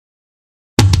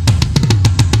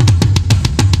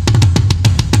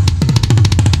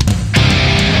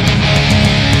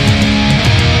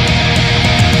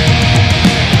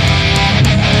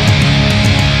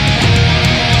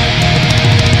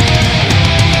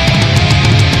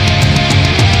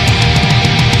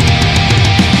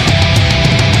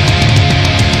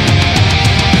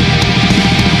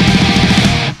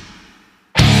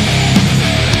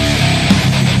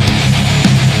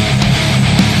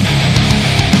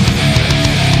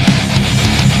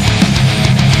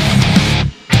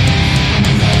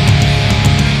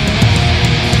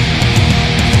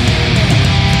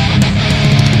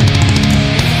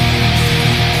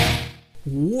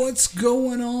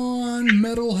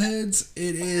Metalheads.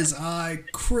 It is I,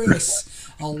 Chris,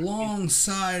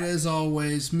 alongside, as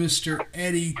always, Mr.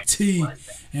 Eddie T.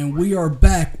 And we are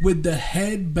back with the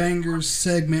Headbangers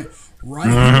segment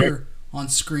right here on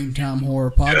Scream Time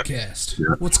Horror Podcast.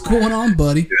 Yeah. What's going on,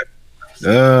 buddy?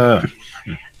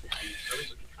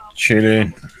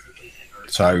 Chilling,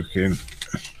 talking.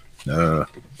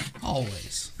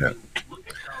 Always. Yeah.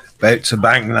 About to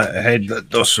bang that head that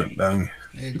doesn't bang.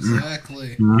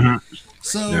 Exactly.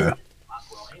 So,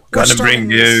 Gonna bring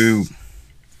you,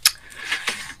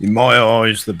 in my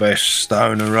eyes, the best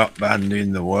stoner rock band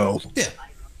in the world. Yeah,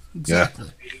 exactly.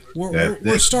 Yeah.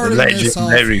 We're starting the this off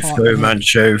legendary hot. Fu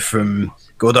Manchu from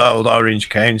good old Orange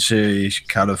County,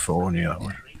 California.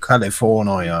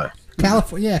 California.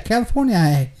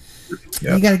 California.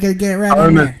 Yeah. You gotta get it right in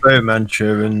Home of there. Fu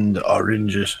Manchu and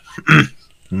oranges.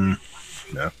 Yeah.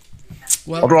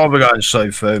 Well, I'd rather go and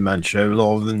see Fu Manchu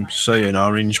rather than see an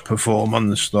orange perform on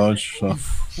the stage. So,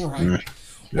 right. yeah.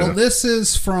 Well, this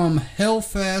is from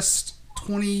Hellfest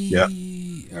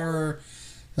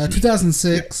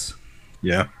 2006.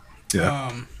 Yeah.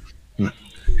 Um,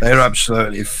 They're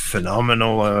absolutely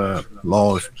phenomenal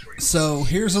live. so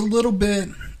here's a little bit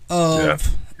of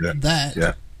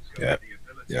that.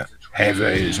 Yeah.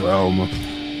 Heavy as well. Man.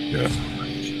 Yeah.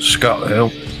 Scott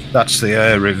Hill. That's the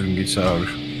air rhythm guitar.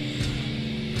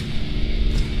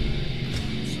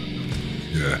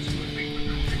 Yeah.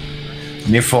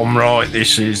 And if I'm right,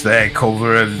 this is their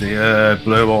cover of the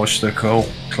Blue Oyster Cult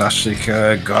classic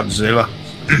Godzilla.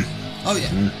 Oh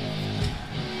yeah.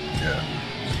 Yeah.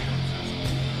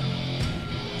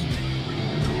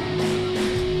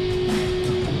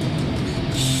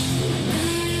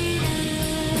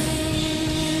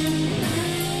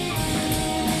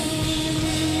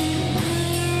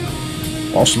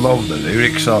 I just love the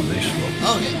lyrics on this one.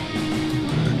 Oh yeah.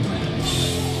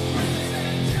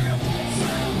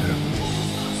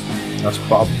 That's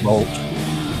Bob Bolt.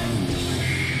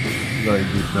 Very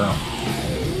good now.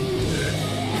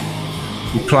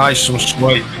 He plays some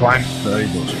sweet plank though, he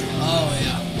does. Oh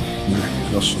yeah.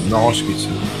 He's got some nice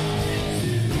guitar.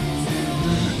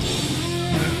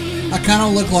 I kind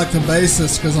of look like the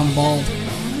bassist because I'm bald.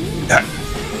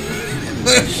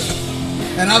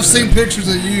 And I've seen pictures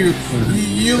of you.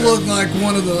 You look like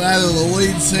one of either the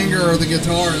lead singer or the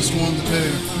guitarist, one of the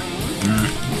two.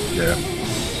 Yeah.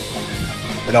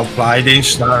 And I've played in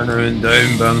Stoner and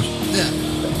Doom bands. Yeah.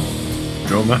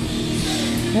 Drummer.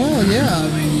 Well, yeah. I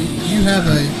mean, you have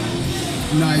a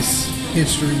nice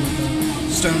history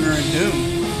with Stoner and Doom.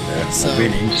 Yeah. So- I've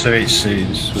been into it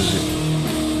since, was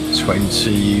it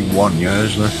 21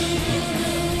 years now?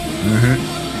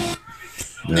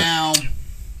 Yeah. Now,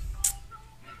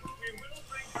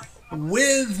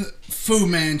 with Fu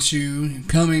Manchu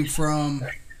coming from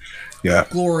Yeah.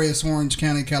 glorious Orange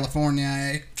County,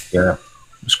 California, Yeah.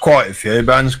 There's quite a few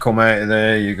bands come out of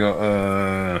there. You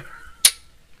got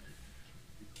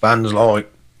bands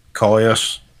like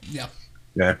Caius. Yeah.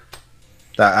 Yeah.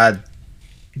 That had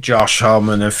Josh Homme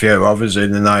and a few others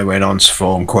in, and they went on to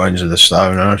form Queens of the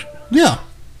Stone Age. Yeah.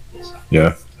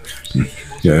 Yeah.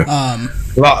 Yeah.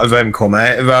 A lot of them come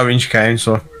out of Orange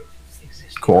County.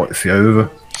 Quite a few of them.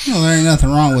 Well, there ain't nothing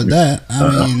wrong with that.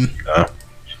 I mean,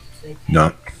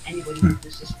 No.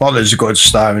 Well, there's good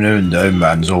Stoner and Doom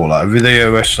bands all over the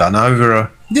US and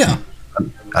over yeah.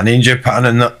 and in Japan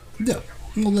and that. Yeah.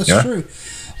 Well, that's Yeah. true.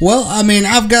 Well, I mean,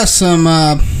 I've got some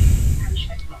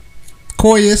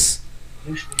Koyus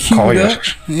queued up.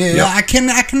 Yeah, Yep. I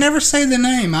can never say the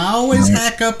name. I always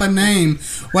hack up a name,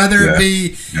 whether it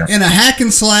be in a hack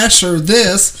and slash or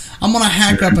this. I'm gonna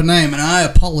hack up a name, and I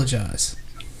apologize.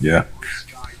 Yeah.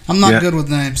 I'm not good with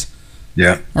names,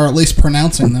 Yeah. or at least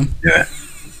pronouncing them. Yeah.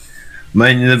 I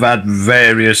mean, they've had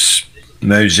various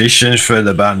musicians for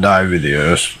the band over the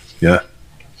years. Yeah.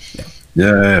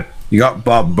 Yeah. You got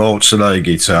Bob Boltz, the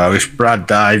guitarist. Brad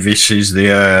Davis is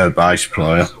the bass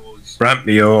player. Brant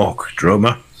York,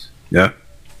 drummer. Yeah.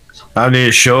 Only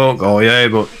a short guy, yeah,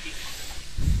 but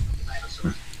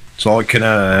it's like in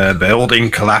a building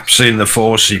collapsing, the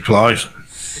force he plays.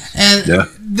 And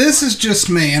this is just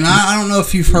me, and I don't know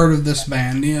if you've heard of this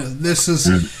band. You know, this is,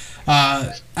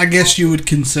 I guess you would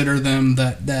consider them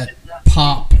that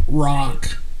pop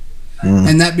rock,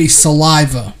 and that'd be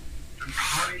Saliva.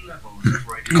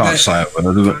 Can't say it, but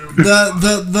I do it.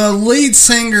 The lead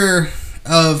singer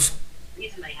of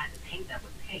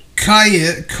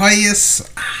Caius,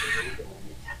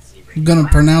 I'm gonna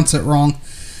pronounce it wrong.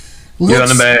 You're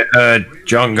on about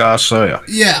John Garcia.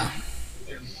 Yeah.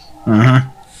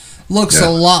 Looks Yeah. a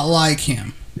lot like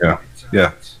him. Yeah.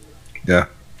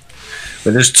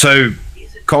 But there's two.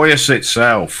 Caius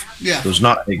itself Yeah. does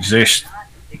not exist.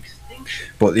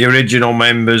 but the original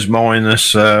members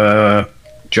minus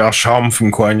Josh Homme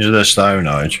from Queens of the Stone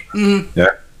Age,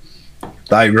 yeah,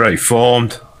 they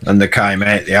reformed and they came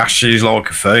out the ashes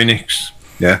like a phoenix,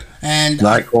 yeah. And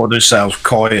they call themselves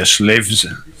Caius Lives,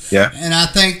 yeah. And I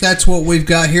think that's what we've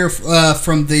got here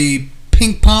from the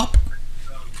Pink Pop.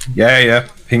 Yeah,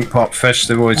 Pink Pop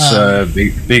Festival. It's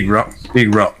big rock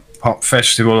pop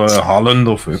festival in Holland,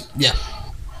 I think. Yeah.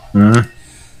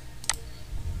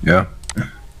 Yeah.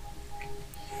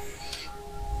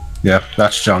 Yeah,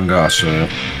 that's John Garcia.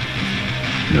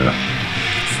 Yeah.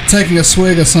 Taking a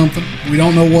swig of something. We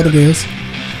don't know what it is.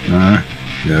 Yeah.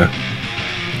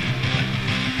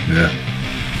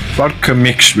 Vodka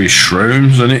mixed with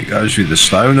shrooms, and it goes with the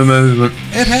stoner movement.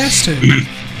 It has to.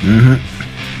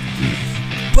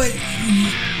 But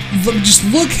just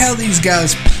look how these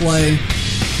guys play.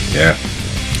 Yeah.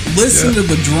 Listen to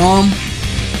the drum.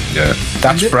 Yeah.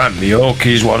 That's Brant Bjork.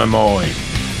 He's one of my.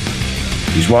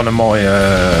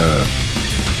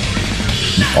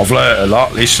 I've learnt a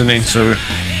lot listening to it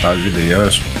over the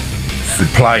years. For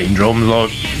playing drums,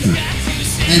 like.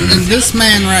 And this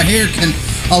man right here can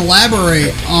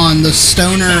elaborate on the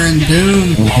stoner and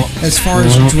doom as far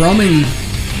as drumming.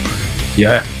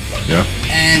 Yeah.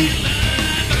 And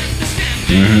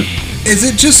is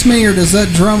it just me, or does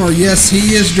that drummer? Yes,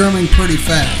 he is drumming pretty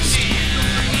fast.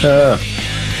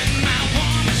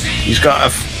 He's got a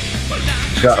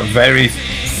very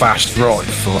fast right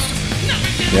foot.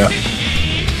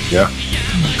 Yeah.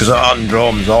 Because on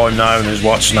drums, I'm known as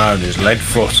what's known as lead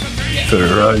foot for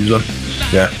a reason.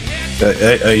 Yeah.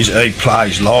 He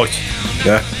plays light.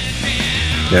 Yeah.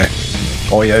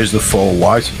 I use the full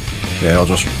weight. Yeah,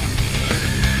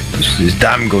 he's a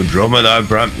damn good drummer though,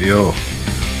 Brant Bjork.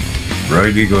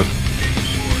 Really good.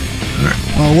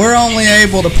 Well, we're only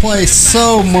able to play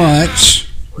so much.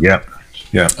 Yeah.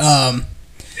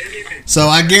 So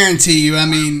I guarantee you, I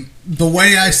mean, the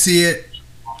way I see it,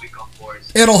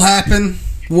 it'll happen.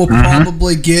 We'll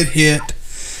probably get hit.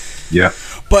 Yeah.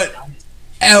 But,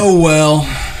 oh well.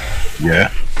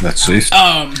 Yeah, that's it.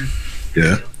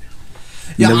 Yeah.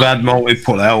 They've had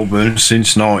multiple albums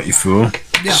since '94.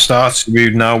 Yeah. Starts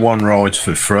with No One Rides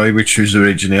for Free, which was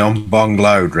originally on Bong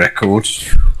Load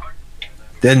Records.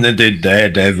 Then they did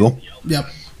Daredevil. Yep.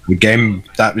 Again,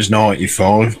 that was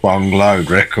 '95, Bong Load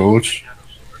Records.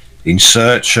 In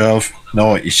Search of,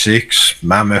 '96,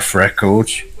 Mammoth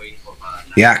Records.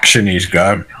 The Action Is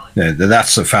Gone. Yeah,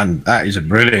 that is a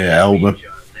brilliant album.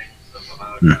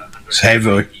 It's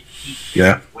heavy.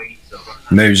 Yeah.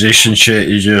 Musicianship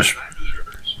is just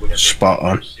spot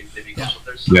on.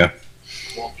 Yeah.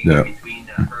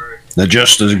 They're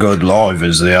just as good live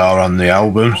as they are on the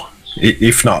albums,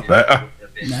 if not better.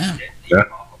 No.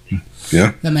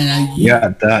 Yeah. I mean,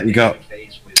 that you got.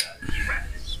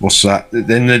 What's that?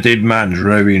 Then they did Man's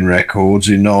Ruin Records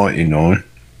in '99.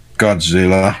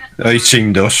 Godzilla,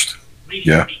 Eating Dust.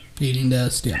 Yeah. Eating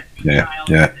Dust. Yeah.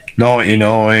 Yeah.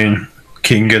 '99,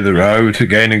 King of the Road,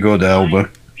 again a good album.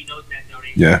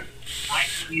 Yeah.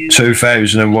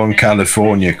 2001,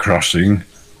 California Crossing.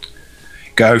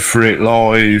 Go For It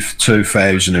Live,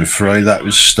 2003. That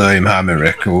was Steam Hammer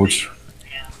Records.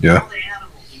 Yeah.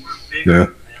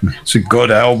 It's a good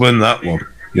album, that one.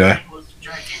 Yeah.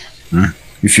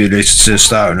 If you listen to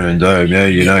Stoner and Doom,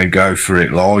 yeah, Go For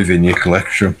It Live in your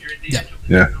collection.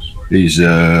 Yeah. He's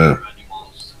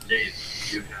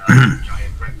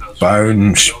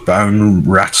bone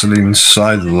rattling, to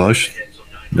say the least.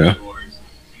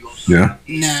 Yeah.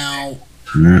 Now,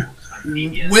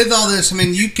 with all this, I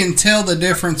mean, you can tell the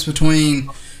difference between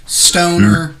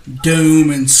stoner,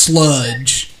 doom, and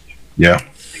sludge. Yeah.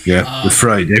 The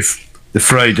three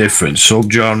different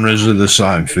subgenres are the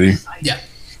same thing. Yeah.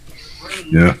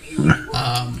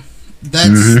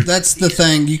 That's the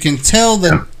thing. You can tell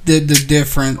the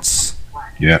difference.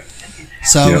 Yeah.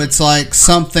 So it's like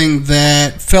something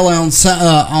that Phil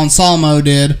Anselmo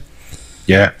did.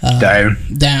 Yeah.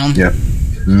 Down. Yeah.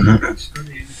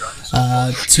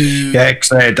 Because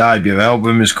their debut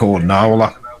album is called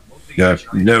Nola. Yeah.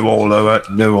 New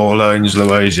Orleans,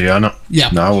 Louisiana. Yeah.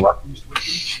 Nola.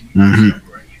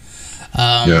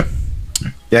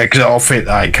 Yeah, because I think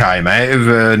they came out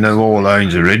of New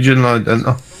Orleans originally, didn't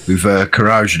they? With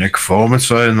Corrosion of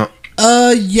Conformity and that.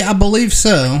 Yeah, I believe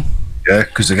so. Yeah,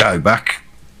 because they go back.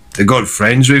 They're good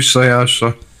friends with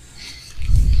COC.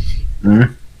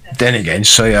 Then again,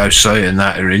 COC and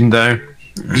that are in down.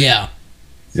 Yeah.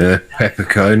 Yeah, Pepper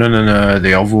Conan and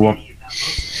the other one.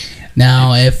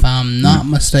 Now, if I'm not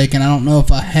mistaken, I don't know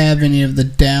if I have any of the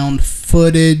downed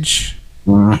footage.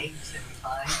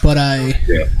 But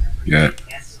Yeah.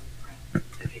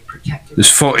 There's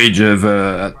footage of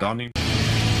Donning.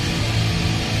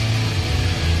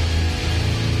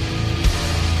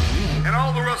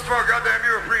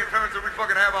 European parents that we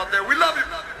fucking have out there. We love you.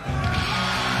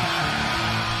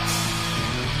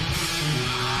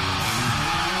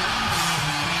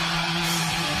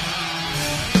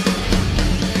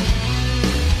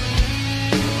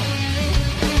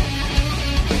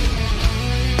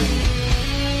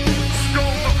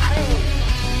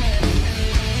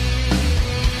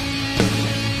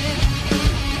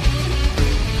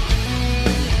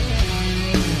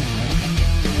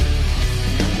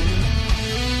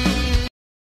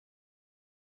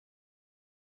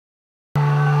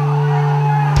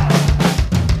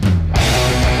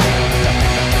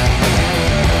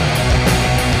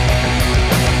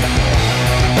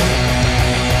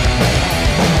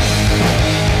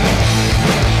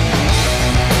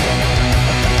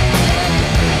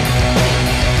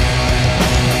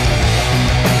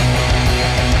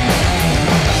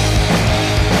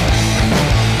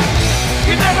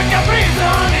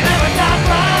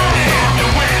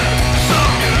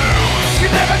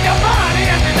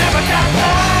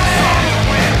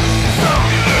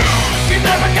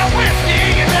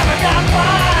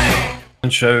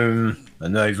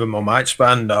 And even my mate's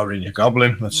band, Orange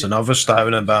Goblin, that's another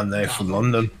stoner band there from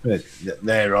London.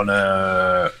 They're on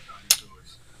a,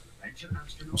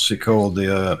 what's it called,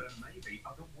 the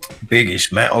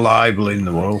biggest metal label in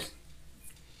the world.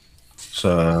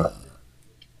 So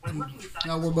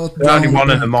now we're both they're only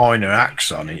one of the minor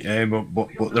acts on it, yeah,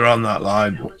 but they're on that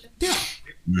label. Yeah.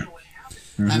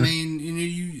 I mean, you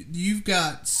know, you've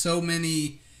got so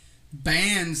many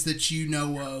bands that you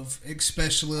know of,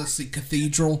 especially let's see,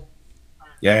 Cathedral.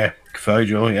 Yeah,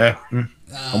 Cathedral. Yeah,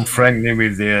 I'm friendly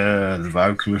with the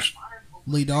vocalist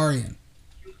Lee Darian.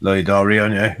 Lee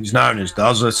Darian. Yeah, he's known as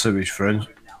Dazza to his friends.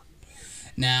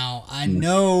 Now I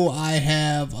know I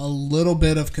have a little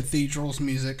bit of Cathedral's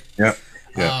music. Yeah,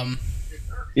 yeah.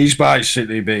 He's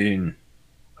basically been.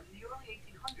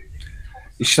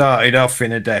 He started off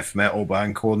in a death metal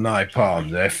band called Napalm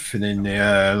Death, and in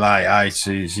the late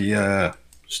 80s he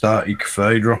started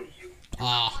Cathedral.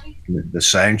 The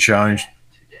sound changed.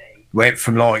 Went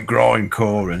from like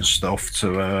grindcore and stuff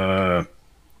to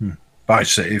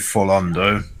basically full on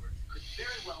doom.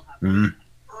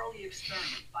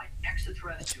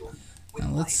 Now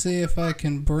let's see if I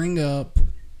can bring up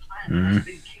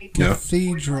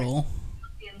Cathedral.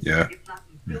 Yeah.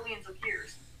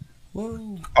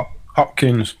 Whoa.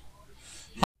 Hopkins.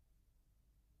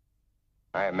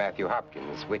 I am Matthew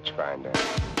Hopkins, Witchfinder.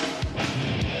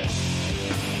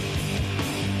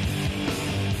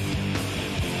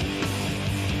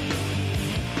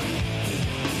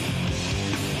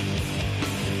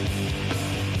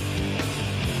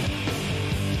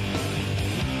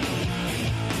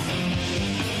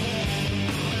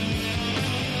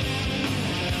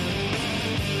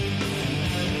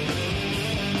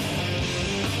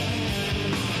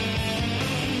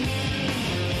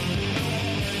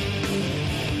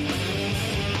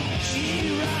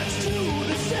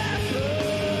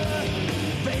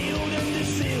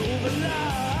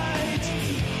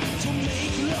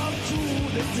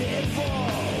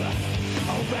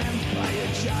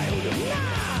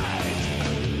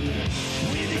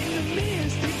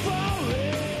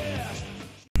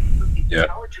 Yeah.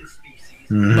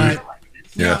 But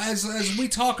you know, as we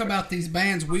talk about these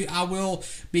bands, I will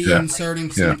be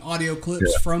inserting some audio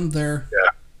clips from their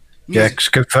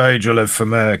music. Yeah, Cathedral are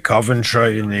from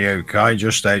Coventry in the UK,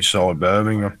 just outside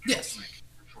Birmingham. Yes.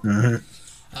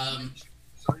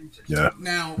 Yeah.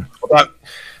 Now,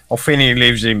 I think he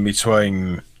lives in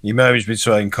between. He moves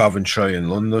between Coventry and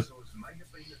London.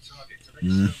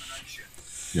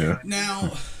 Yeah.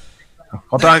 Now,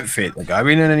 I don't think they're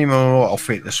going in anymore. I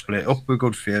think they split up a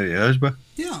good few years, but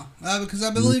yeah, because I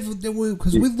believe that we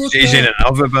looked. He's in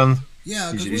another band.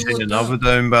 Yeah, he's in another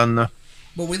doom band now.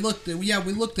 But we looked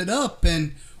it up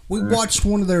and we watched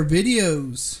one of their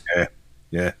videos.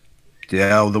 Yeah.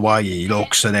 The way he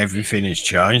looks and everything has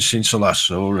changed since I last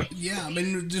saw him. Yeah, I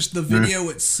mean, just the video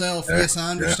itself. Yes,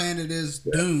 I understand it is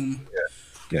doom.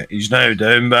 Yeah, he's no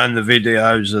doom band. The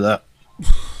videos of that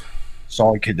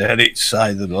psychedelic, to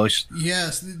say the least.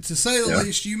 Yes, to say the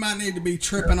least, you might need to be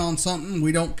tripping on something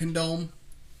we don't condone.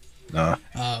 No.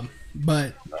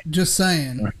 But just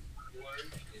saying.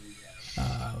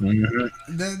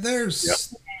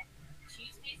 There's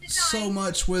so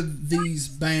much with these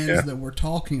bands that we're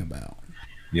talking about.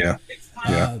 Yeah.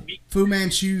 Fu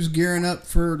Manchu's gearing up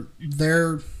for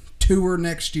their tour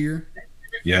next year.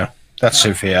 Yeah. That's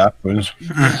if it happens.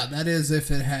 Yeah, that is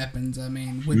if it happens. I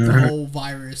mean, with the whole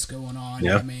virus going on.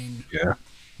 Yeah. I mean.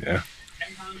 Yeah.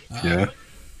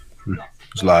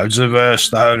 There's loads of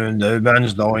stone and new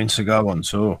bands dying to go on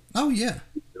tour. Oh, yeah.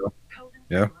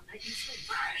 Yeah.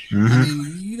 I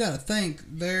mean, you got to think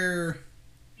they're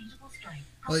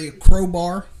like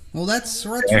Crowbar. Well, that's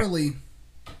really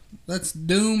that's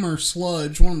Doom or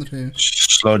Sludge, one of the two.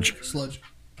 Sludge. Sludge.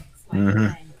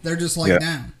 Mm-hmm. They're just like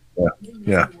down.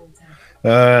 Yeah.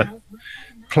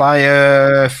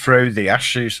 Play Through the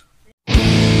Ashes.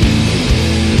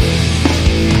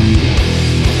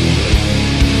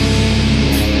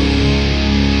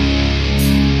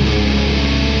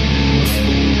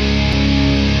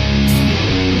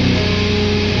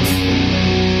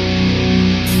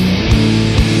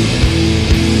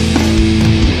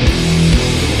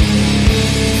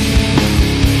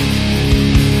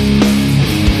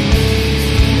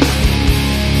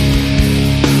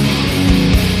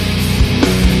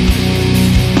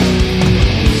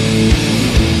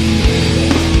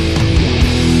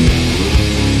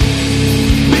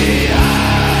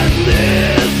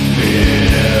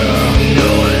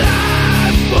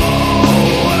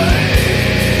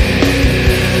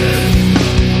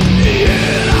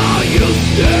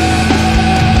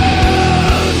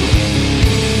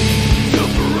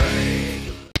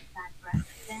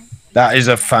 That is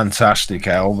a fantastic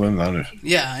album, that is.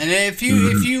 Yeah, and if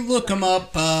you look them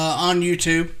up on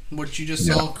YouTube, what you just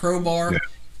saw, Crowbar,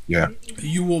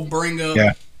 you will bring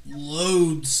up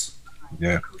loads.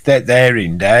 Yeah, they're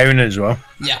in Down as well.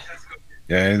 Yeah.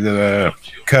 Yeah, the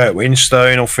Kurt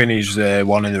Winstone, I think he's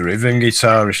one of the rhythm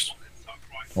guitarists.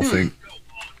 I think.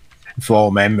 If I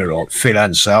remember right, Phil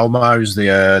Anselmo's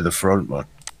the front one.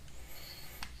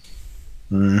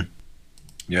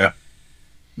 Yeah.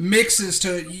 Mixes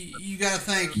to it. You got to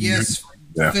think, yes,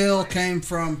 Phil came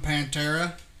from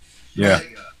Pantera. Yeah. But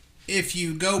if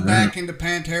you go back into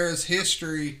Pantera's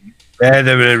history... Yeah,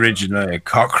 they were originally a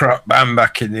cock rock band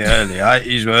back in the early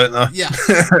 80s, weren't they? Yeah.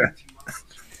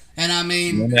 And I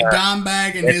mean,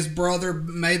 Dimebag and his brother,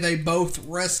 may they both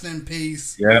rest in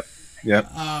peace. Yeah.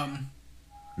 Yeah.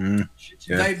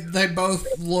 They both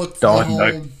looked the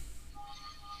whole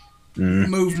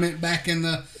movement back in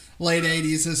the late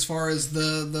 80s as far as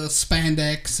the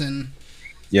spandex and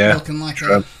looking like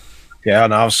that. Yeah,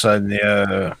 and I've seen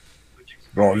the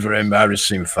rather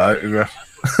embarrassing photograph.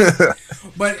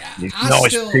 But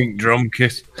nice pink drum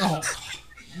kit. Oh,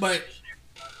 but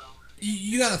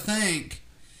you got to think,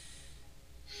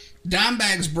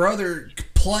 Dimebag's brother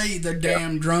played the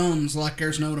damn drums like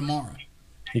there's no tomorrow.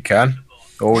 He can.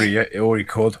 Or he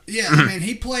could. Yeah, I mean,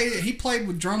 he played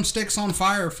with drumsticks on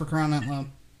fire, for crying out loud.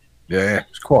 Yeah,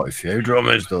 it's quite a few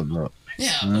drummers done that.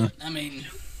 Yeah, but, I mean,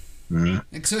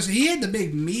 especially he had the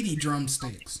big meaty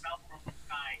drumsticks.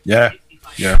 Yeah.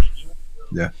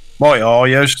 My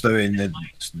used to in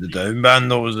the Doom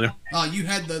band, was it? Oh, you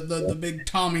had the big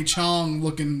Tommy Chong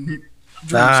looking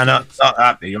drumsticks. Nah, not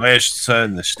that big. I used to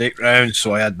turn the stick round,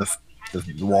 so I had the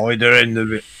wider end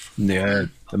of it. The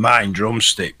main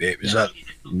drumstick bit was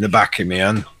in the back of my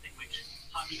hand.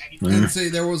 And see,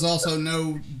 there was also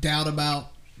no doubt about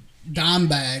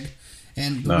Dimebag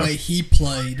and the way he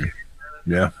played.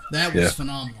 Yeah. That was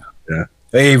phenomenal. Yeah.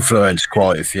 He influenced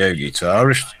quite a few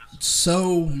guitarists.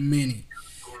 So many.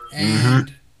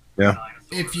 And yeah.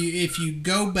 If you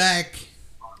go back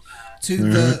to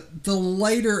the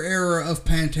later era of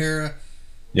Pantera,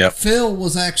 Phil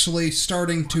was actually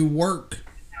starting to work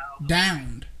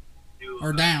down.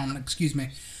 Excuse me.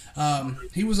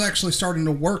 He was actually starting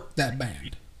to work that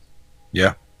band.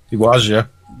 Yeah, he was,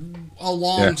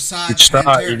 alongside It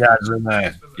started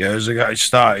years ago. It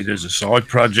started as a side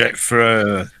project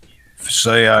for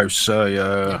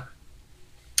COC,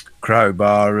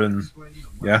 Crowbar, and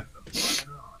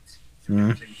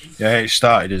it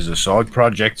started as a side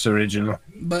project originally.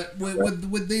 But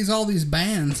with all these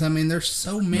bands, I mean, there's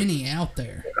so many out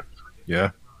there.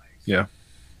 Yeah. You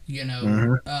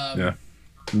know.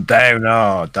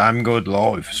 Down damn good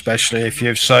live, especially if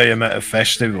you see them at a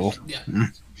festival.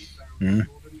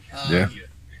 Yeah.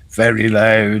 Very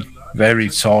loud, very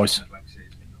tight.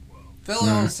 Phil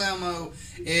Anselmo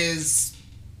is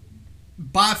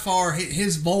by far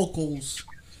his vocals.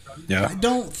 Yeah. I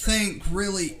don't think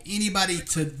really anybody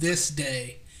to this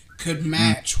day could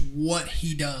match what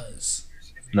he does.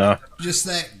 No. Just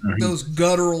that those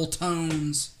guttural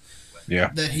tones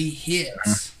that he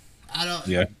hits. I don't.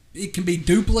 Yeah. It can be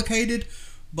duplicated,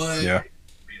 but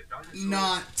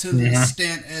not to the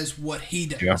extent as what he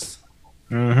does.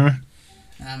 I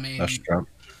mean, that's true.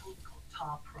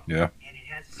 Yeah.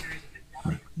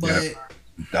 But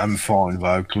damn fine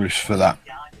vocalist for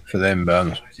them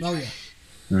bands. Oh yeah.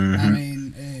 I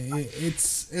mean,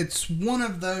 it's one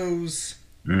of those.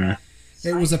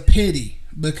 It was a pity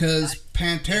because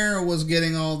Pantera was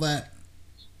getting all that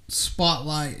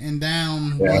spotlight and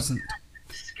Down wasn't.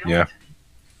 Yeah.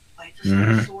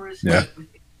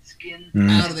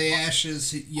 out of the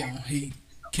ashes, he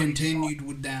continued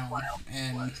with Down,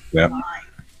 and Yeah,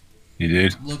 he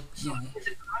did. look,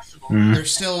 Mm. they're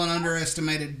still an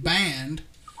underestimated band,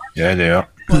 Yeah, they are.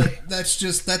 but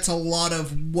that's a lot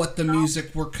of what the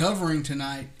music we're covering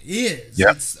tonight is.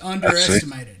 Yeah, It's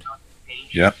underestimated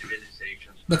Yeah,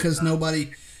 because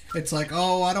nobody. It's like,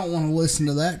 oh, I don't want to listen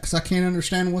to that because I can't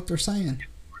understand what they're saying.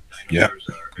 yeah,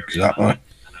 exactly.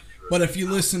 But if you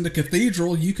listen to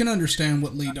Cathedral, you can understand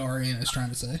what Lee Darian is trying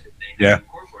to say. Yeah,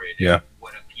 yeah,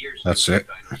 that's it.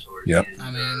 Yeah,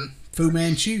 I mean, Fu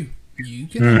Manchu, you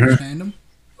can Mhm. understand him.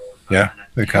 yeah,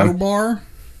 they can. Crowbar.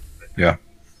 Yeah,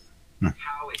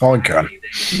 I can.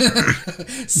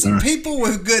 Some people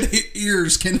with good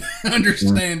ears can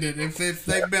understand it if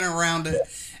they've been around it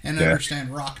and Yeah.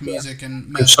 understand rock music and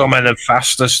And metal. some of the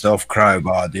faster stuff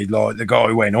Crowbar did, like the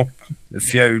guy went up a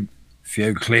few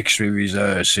clicks with his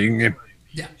singing.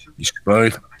 Yeah. His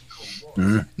speed.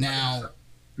 Now,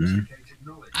 Mhm.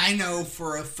 I know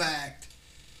for a fact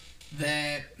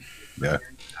that Yeah.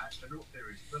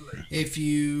 if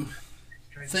you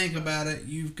think about it,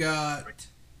 you've got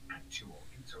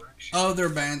other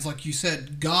bands, like you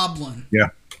said, Goblin.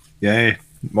 Yeah,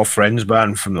 my friend's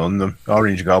band from London,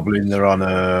 Orange Goblin. They're on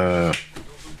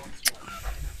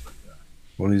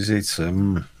what is it?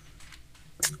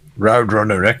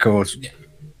 Roadrunner Records. Yeah.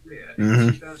 Hmm.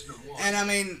 And I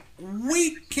mean,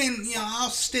 we can, I'll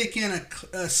stick in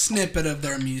a snippet of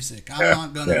their music. I'm Yeah,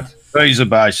 not gonna. yeah. These are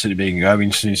basically been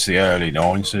going since the early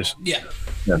 90s. Yeah.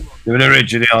 Yeah. They were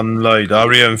originally on Lee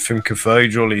Darian from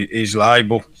Cathedral, his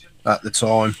label at the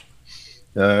time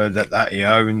that he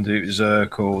owned. It was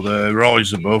called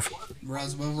Rise Above.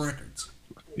 Rise Above Records.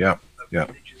 Yeah, yeah.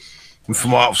 And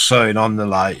from what I've seen on the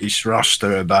latest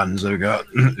roster of bands they've got,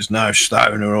 there's no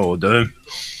Stoner or Doom.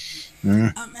 I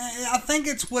mean, I think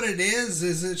it's what it is.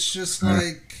 It's just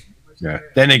like, Yeah.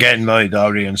 Then again, Lee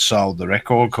Darian sold the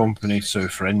record company to a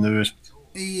friend of his.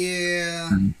 yeah.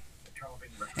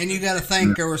 And you got to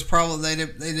think there was probably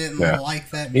they didn't Yeah. like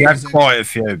that He had music. quite a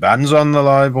few bands on the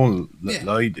label that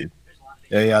Yeah. Lee did.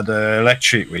 Yeah, he had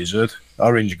Electric Wizard,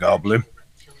 Orange Goblin.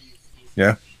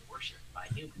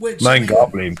 Which, Main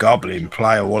Goblin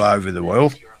play all over the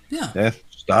world. yeah. Yeah,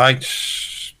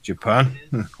 States, Japan.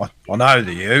 I know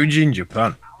they're huge in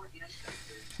Japan.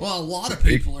 Well, a lot of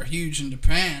people are huge in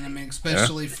Japan. I mean,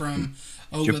 especially from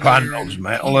over Japan there. loves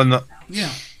metal and that.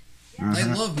 Yeah. They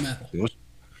love metal. Does.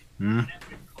 Mm.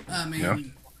 I mean, Yeah.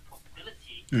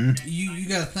 Mhm. you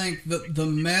got to think the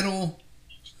metal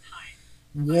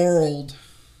world.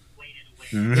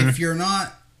 Mhm. If you're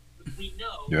not,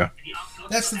 Yeah.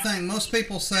 that's the thing. Most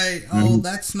people say, "Oh,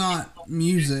 that's not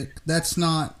music. That's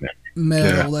not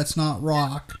metal. That's not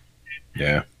rock."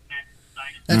 Yeah.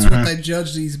 That's what they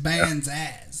judge these bands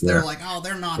as. They're Yeah. like, "Oh,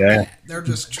 they're not Yeah. that. They're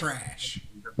just trash."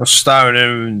 Well,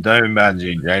 Stoner and Doom bands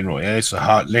in general, yeah, it's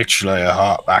literally a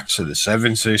heart back to the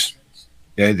 70s.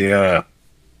 Yeah, they are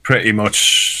pretty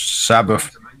much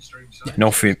Sabbath,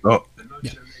 nothing but.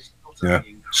 Yeah. Yeah.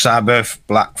 Sabbath,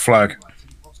 Black Flag,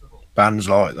 bands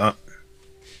like that.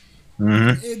 Hmm.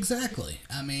 Exactly.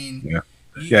 I mean, Yeah.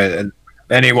 you- Yeah, and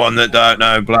anyone that don't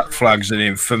know, Black Flag's an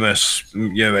infamous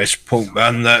US punk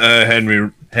band that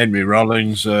Henry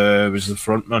Rollins was the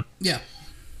frontman. Yeah.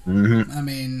 Hmm. I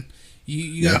mean,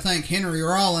 you got to think Henry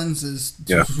Rollins is.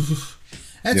 Yeah.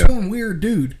 That's Yeah. one weird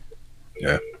dude.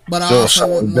 Yeah. But I He's also also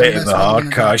a wouldn't bit mess of with a him hard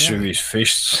in a dark case with alley. his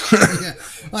fists. Yeah.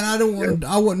 But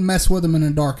I wouldn't mess with him in a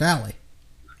dark alley.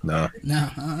 No. No.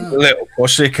 A little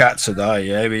pussycat today,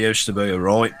 yeah. He used to be a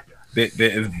right bit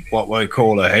of what we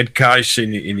call a head case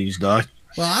in his day.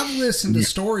 Well, I've listened to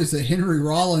stories that Henry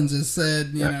Rollins has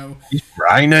said, you know, He's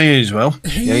brainy as well.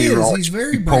 he he is. writes- He's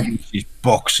very he brainy. publishes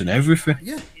books and everything.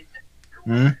 Yeah.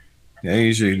 Yeah,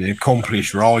 he's an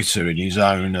accomplished writer in his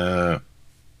own.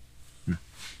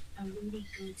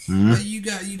 But you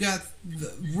got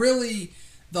really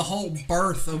the whole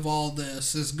birth of all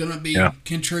this is going to be Yeah.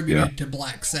 contributed to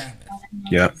Black Sabbath.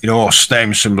 Yeah, it all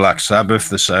stems from Black Sabbath,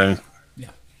 the sound. Yeah.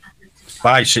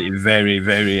 Basically, very,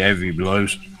 very heavy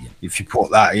blues. If you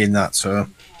put that in that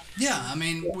term. Yeah, I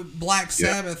mean, with Black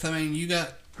Sabbath, I mean, you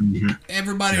got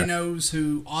everybody Yeah. knows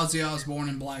who Ozzy Osbourne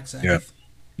and Black Sabbath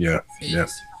Yeah, is. yeah.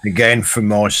 Again, from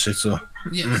my sitter.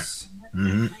 Yes.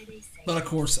 Hmm. But of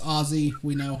course, Ozzy,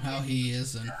 we know how he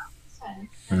is, and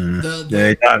Yeah,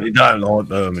 he don't like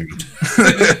Birmingham.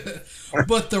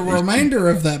 but the remainder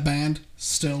of that band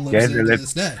still lives Yeah, in they to live-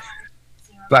 this day.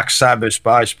 Black Sabbath's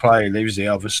bass player lives the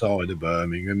other side of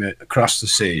Birmingham, across the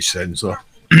city centre.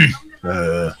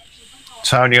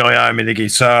 Tony Iommi, the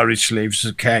guitarist, lives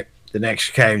the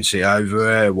next county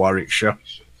over, Warwickshire.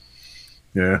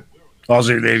 Yeah.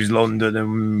 Ozzy lives London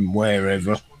and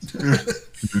wherever.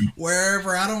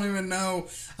 Wherever, I don't even know.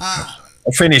 I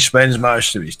think he spends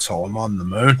most of his time on the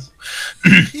moon.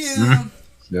 Yeah.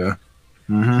 Yeah.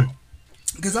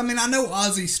 Because, I mean, I know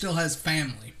Ozzy still has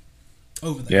family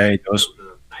over there. Yeah, he does.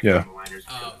 Yeah.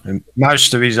 And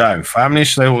most of his own family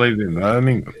still live in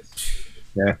Birmingham.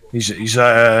 Yeah. His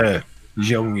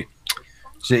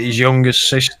youngest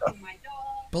sister.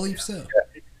 Believe so.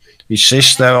 His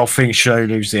sister, I think she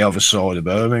lives the other side of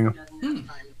Birmingham.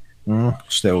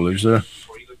 Still lives there.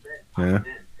 Yeah.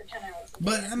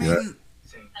 But, I mean,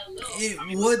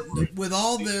 it would, with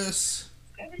all this...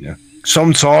 Yeah.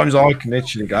 Sometimes I can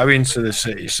literally go into the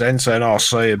city centre and I'll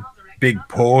see a big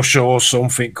Porsche or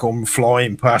something come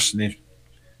flying past and his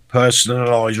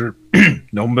personalised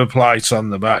number plates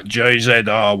on the back,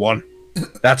 JZR1.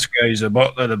 That's Geezer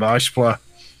Butler, the bass player.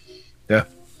 Yeah,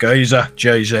 Geezer,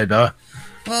 JZR.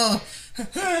 Oh,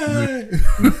 hey.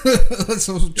 Let's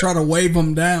try to wave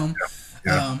them down.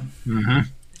 Yeah.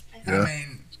 I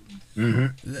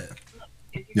mean,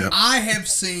 I have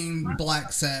seen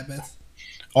Black Sabbath.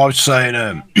 I've seen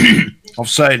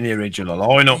the original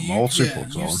lineup multiple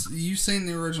times. You've seen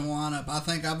the original lineup. I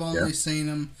think I've only seen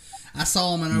them. I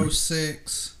saw them in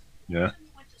 06. Yeah.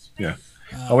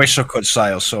 I wish I could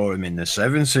say I saw him in the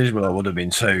 70s, but I would have been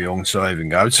too young to even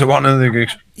go to one of the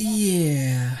gigs.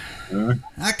 Yeah.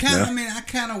 I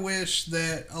kind of wish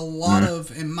that a lot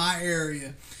of, in my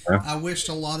area, I wished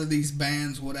a lot of these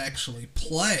bands would actually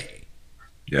play.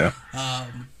 Yeah.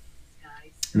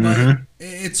 But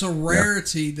it's a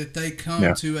rarity that they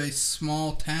come to a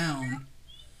small town.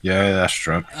 Yeah, that's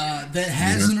true. That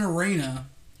has an arena.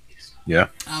 Yeah.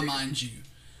 I mind you.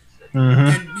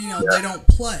 And, they don't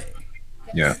play.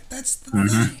 Yeah. That's the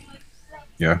thing.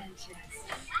 Yeah.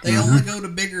 They only go to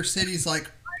bigger cities like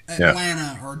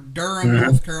Atlanta or Durham,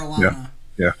 North Carolina.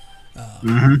 Yeah.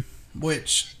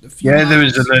 Which,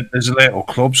 there's a little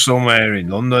club somewhere in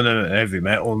London, a heavy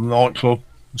metal nightclub,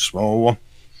 a small one.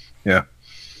 Yeah.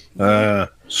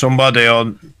 Somebody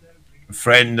a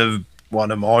friend of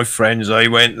one of my friends, I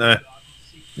went there.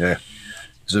 Yeah.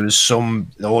 There was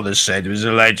all they said, it was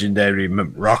a legendary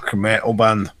rock and metal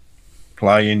band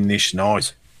playing this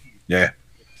night. Yeah.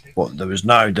 But there was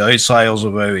no details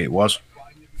of who it was.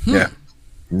 Yeah.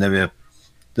 There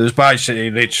was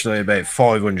basically literally about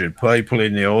 500 people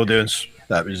in the audience.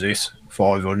 That was it.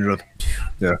 500.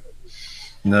 Yeah.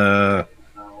 And,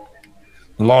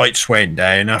 the lights went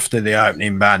down after the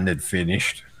opening band had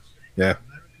finished. Yeah.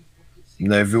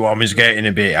 And everyone was getting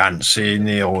a bit antsy in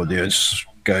the audience,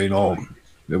 going on.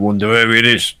 They wonder who it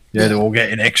is. Yeah, they're all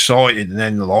getting excited, and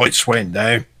then the lights went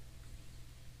down.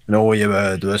 And all you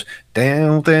heard was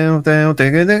down, down, down,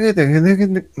 digga, digga, digga,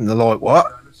 digga. And they're like,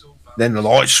 what? Then the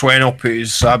lights went up, it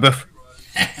was Sabbath.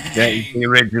 Yeah, it's the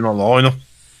original lineup.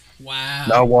 Wow.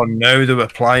 No one knew they were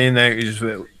playing there. It was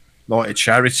like a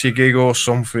charity gig or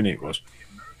something, it was.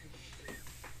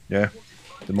 Yeah.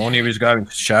 The money was going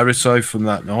to charity from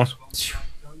that night.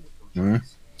 And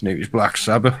it was Black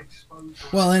Sabbath.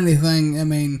 Well, anything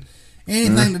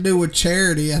to do with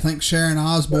charity, I think Sharon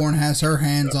Osbourne has her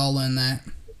hands all in that.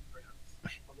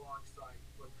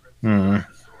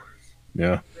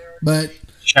 Yeah. But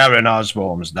Sharon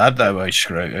Osbourne's dad, though, he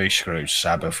screwed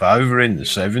Sabbath over in the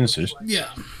 70s. Yeah.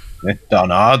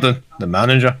 Don Arden, the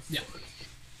manager. Yeah.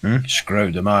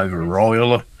 Screwed them over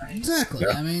royally. Exactly.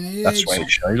 Yeah. That's where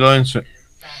she learns it.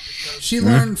 She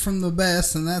learned from the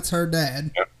best, and that's her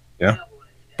dad. Yeah.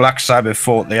 Black Sabbath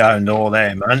thought they owned all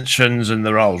their mansions and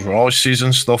the Rolls Royces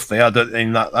and stuff they had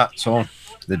in that time.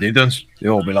 They didn't. They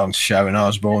all belonged to Sharon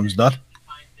Osbourne's dad.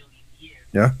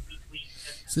 Yeah.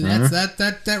 See, that's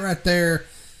that right there.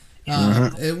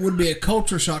 It would be a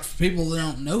culture shock for people that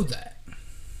don't know that.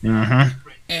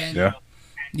 And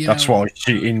that's why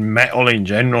in metal in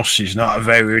general, she's not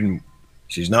very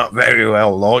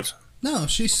well liked. No,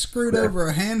 she screwed over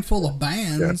a handful of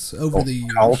bands over the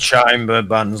years. Cold Chamber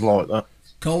bands like that.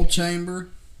 Cold Chamber.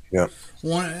 Yeah.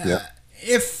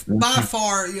 If by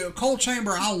far, Cold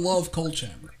Chamber, I love Cold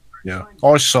Chamber. Yeah.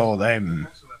 I saw them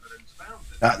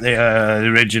at the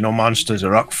original Monsters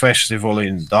of Rock Festival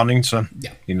in Donington,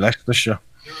 in Leicestershire.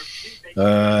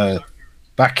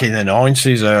 Back in the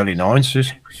 90s, early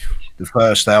 90s. The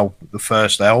first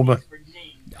album.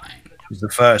 It was the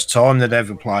first time they'd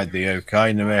ever played the UK,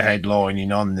 and they were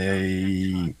headlining on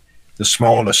the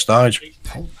smaller stage,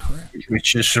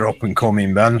 which is for up and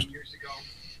coming bands.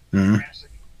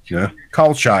 Yeah,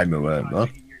 Cold Chamber weren't they?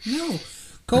 No,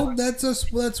 Cold. That's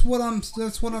what I'm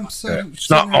saying. It's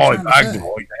not my bag,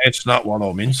 like, it's not what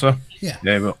I'm into. Yeah,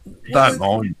 but don't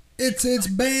mind. It's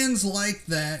bands like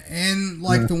that, and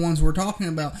like the ones we're talking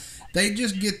about. they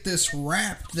just get this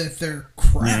rap that they're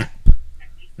crap.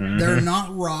 They're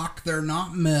not rock. They're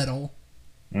not metal.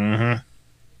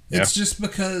 It's just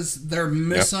because they're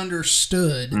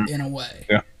misunderstood in a way.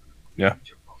 Yeah.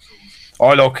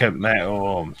 I look at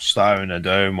metal, stoner,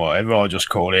 doom, whatever. I just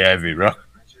call it heavy rock.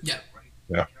 Yeah.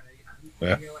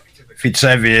 If it's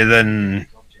heavier than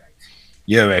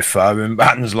UFO and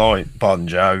bands like Bon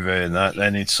Jovi and that,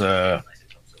 then it's but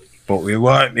we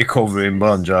won't be covering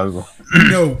Bon Jovi.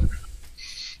 No.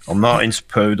 I'm not into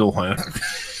poodle here.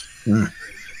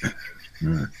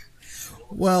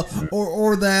 Well,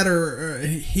 or that, or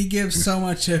he gives so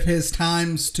much of his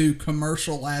times to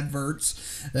commercial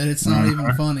adverts that it's not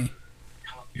even funny.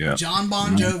 Yeah. John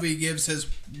Bon Jovi gives his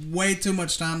way too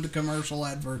much time to commercial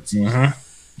adverts, Yeah.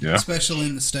 especially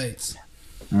in the States.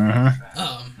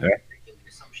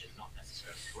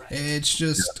 It's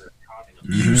just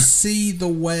you see the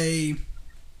way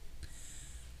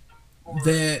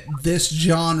that this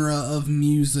genre of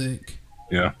music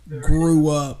grew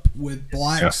up with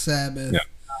Black Sabbath,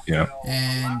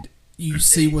 and you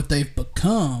see what they've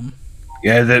become.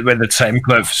 Yeah, with the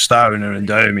template for stoner and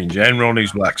doom in general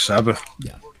is Black Sabbath.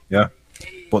 Yeah.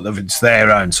 But it's their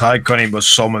own take on it, but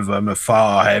some of them are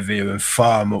far heavier and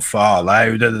far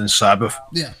louder than Sabbath.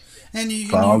 Yeah, and you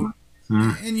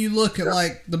look at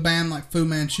like the band like Fu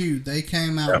Manchu. They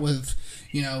came out with,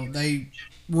 they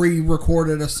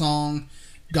re-recorded a song,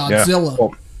 Godzilla. Yeah.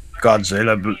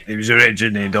 Godzilla, but it was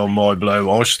originally done by Blue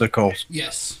Oyster Cult.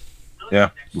 Yes. Yeah,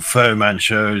 Fu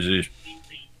Manchu is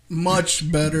much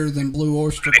better than Blue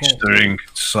Oyster Cult. Extreme,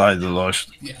 to say the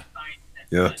least. Yeah.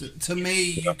 To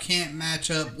me, you can't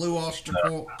match up Blue Oyster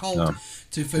Cult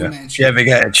to Fu Manchu. If you ever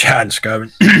get a chance, go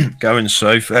and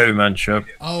see Fu Manchu.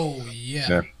 Oh,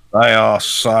 yeah. They are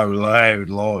so loud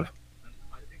live.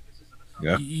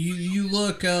 Yeah. You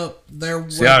look up their website.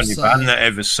 It's the only band that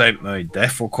ever sent me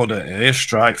Death or Couldn't Hear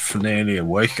straight for nearly a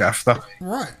week after.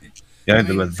 Right. Yeah,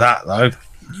 they were that loud.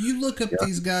 You look up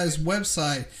these guys'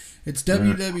 website. It's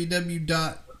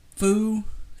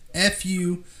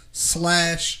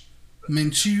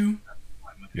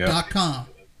www.fu/Manchu.com.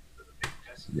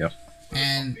 Yep.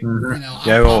 And,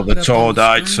 all the tour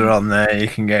dates are on there. You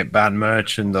can get band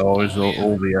merchandise,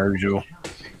 all the usual.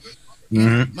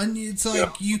 And it's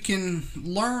like you can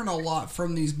learn a lot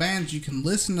from these bands. You can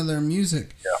listen to their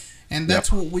music. And that's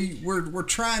what we're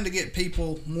trying to get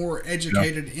people more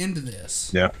educated into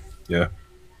this. Yeah.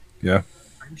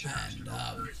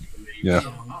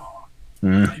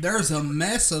 And, there's a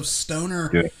mess of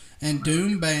stoner and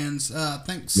doom bands. I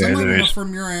think some of them are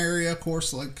from your area, of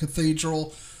course, like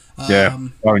Cathedral.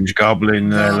 Orange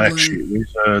Goblin,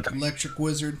 Electric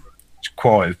Wizard. It's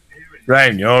quite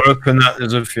around Europe and that.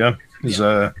 There's a few. There's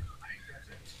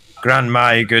Grand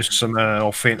Magus, and I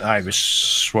think they were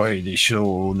Swedish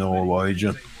or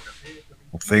Norwegian.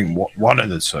 I think one of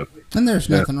the two. And there's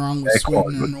nothing wrong with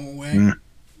Sweden or Norway.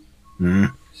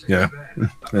 Yeah.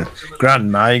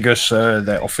 Grand Magus,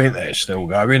 I think they're still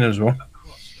going as well.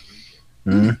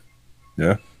 Yeah.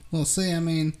 Well, see, I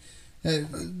mean,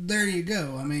 there you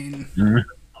go. I mean,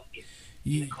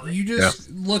 you just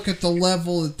look at the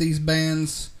level that these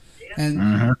bands,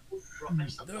 and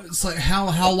it's like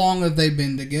how long have they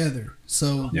been together?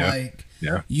 So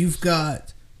you've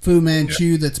got Fu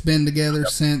Manchu that's been together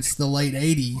since the late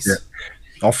 80s.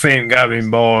 I think going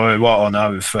by what I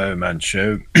know of Fu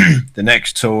Manchu, the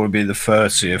next tour will be the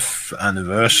 30th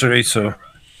anniversary tour.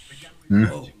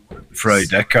 3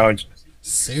 decades.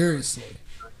 Seriously.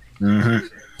 Dang.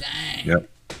 Yep.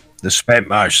 They spent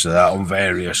most of that on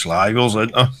various labels,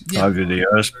 haven't they? Over the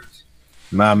years.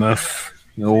 Mammoth,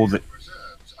 all the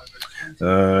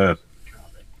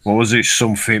what was it?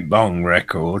 Something Bong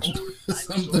Records.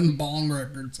 Something Bong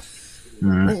Records.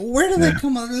 Where do they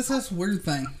come up? That's a weird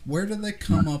thing. Where do they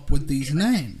come up with these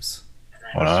names?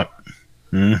 All right.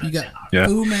 You got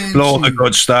Fu Manchu. All the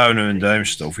good stoner and doom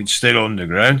stuff. It's still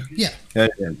underground. Yeah. A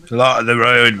lot of the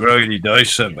really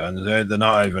decent bands, they're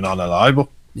not even on a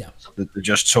label. Yeah. They're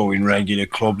just touring regular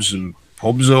clubs and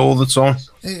pubs all the time.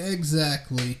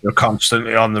 Exactly. They're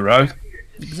constantly on the road.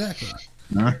 Exactly.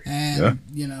 And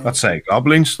that's how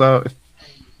Goblin started.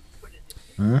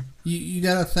 You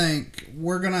got to think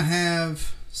we're gonna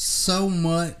have so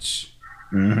much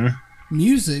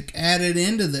music added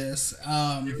into this.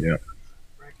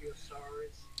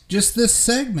 Just this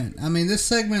segment. I mean, this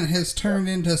segment has turned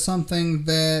into something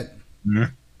that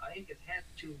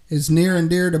is near and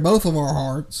dear to both of our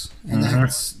hearts, and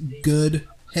that's good,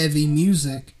 heavy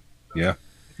music. Yeah.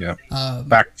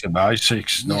 Back to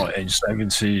basics,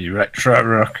 1970 retro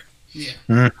rock.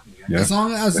 As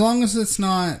long as it's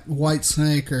not White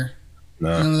Snake or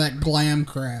none of that glam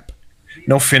crap.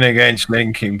 Nothing against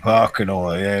Linkin Park and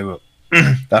all, yeah, but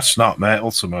that's not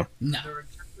metal to me. No.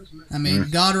 I mean,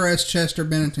 God rest Chester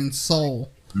Bennington's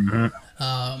soul. You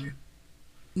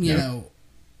know,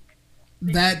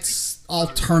 that's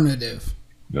alternative.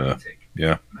 Yeah,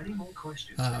 yeah,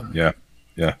 yeah.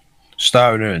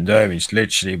 Stoner and David's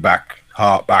literally back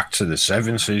to the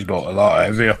 70s, but a lot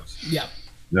heavier. Yeah.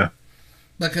 Yeah.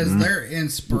 Because their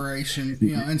inspiration,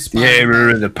 you know, Yeah,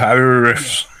 inspired. the power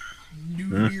riffs.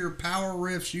 You hear power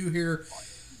riffs, you hear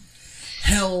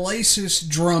hellacious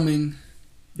drumming.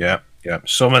 Yeah, yeah.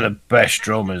 Some of the best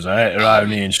drummers are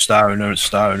only in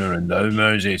Stoner and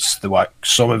Domos. It's the way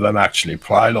some of them actually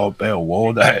play, like Bill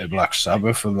Ward out of Black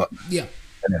Sabbath. And Yeah.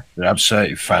 they're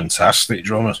absolutely fantastic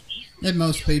drummers. And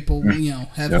most people, you know,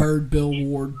 have heard Bill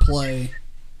Ward play.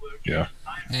 Yeah.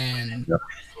 And you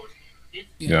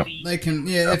Yeah. know, they can,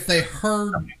 if they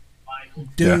heard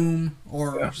Doom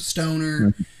or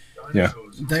Stoner, Yeah.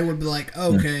 they would be like,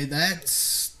 okay,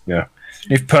 that's. Yeah.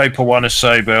 If people want to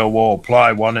see Bill Ward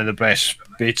play, one of the best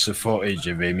bits of footage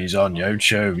of him is on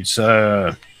YouTube. It's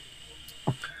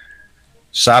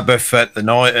Sabbath at the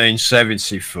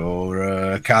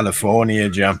 1974 California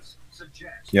Jam.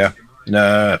 Yeah.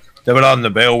 And, they were on the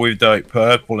bill with Deep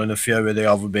Purple and a few of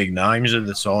the other big names at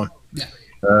the time.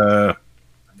 Yeah.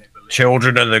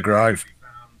 Children of the Grave.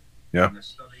 Yeah.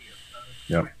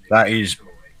 Yeah. That is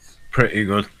pretty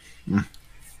good.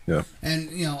 Yeah.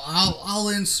 And you know, I'll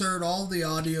insert all the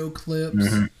audio clips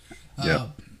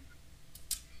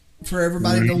for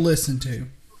everybody to listen to.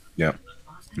 Yeah.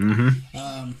 And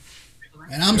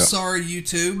I'm sorry,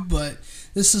 YouTube, but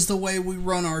this is the way we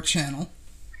run our channel.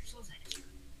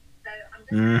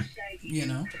 You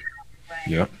know.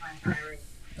 Yeah.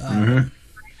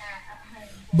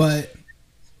 But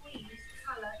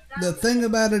the thing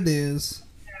about it is,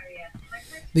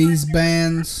 these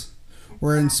bands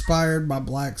were inspired by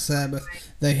Black Sabbath.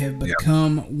 They have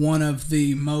become one of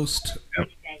the most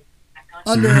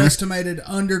underestimated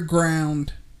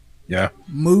underground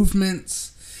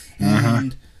movements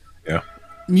and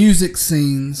music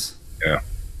scenes. Yeah.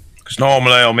 Because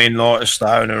normally I'm in like a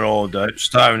Stoner or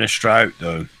Stoner Stroke,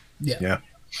 though. Yeah.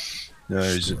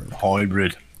 There's a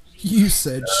hybrid. You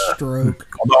said stroke.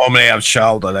 I normally have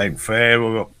shoulder length hair.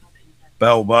 We've got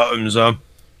bell bottoms on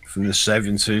from the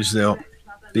 70s. They're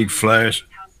big flares.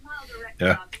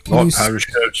 Yeah. Like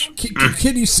parachutes.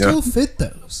 Can you still fit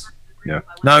those? Yeah.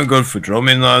 No good for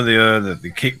drumming, though.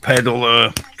 The kick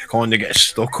pedal kind of gets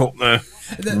stuck up there.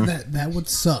 That would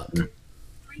suck.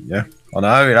 Yeah. I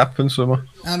know, it happens somewhere.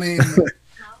 I mean,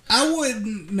 I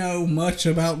wouldn't know much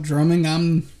about drumming.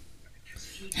 I'm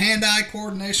hand-eye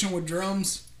coordination with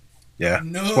drums. Yeah.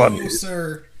 No,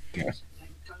 sir. Yeah.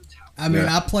 I mean,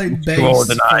 I played bass.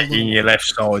 Coordinating your left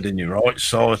side and your right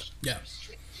side. Yeah.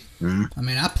 I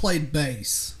mean, I played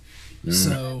bass.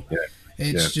 So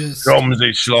it's just. Drums,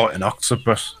 it's like an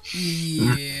octopus.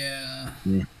 Yeah.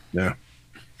 Yeah.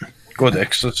 Good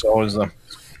exercise, though.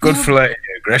 Good for letting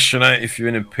your aggression out if you're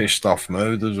in a pissed off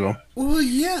mood as well. Well,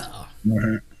 yeah.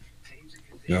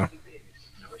 Yeah.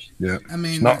 Yeah. I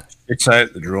mean, it's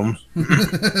out the drums.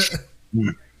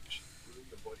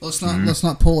 Let's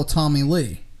not pull a Tommy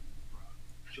Lee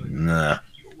Nah.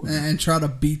 and try to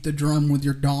beat the drum with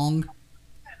your dong.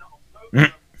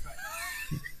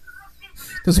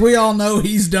 Because we all know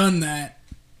he's done that.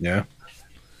 Yeah.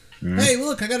 Hey,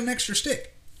 look, I got an extra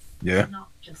stick. Yeah.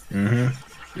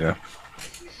 Yeah.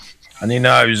 And he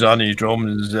knows on his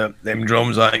drums that them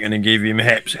drums ain't going to give him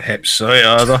hep C,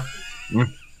 are they?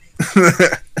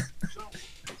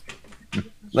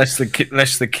 Unless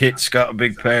the kit's got a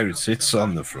big pair of tits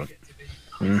on the front.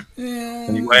 Yeah.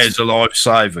 And he wears a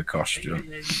lifesaver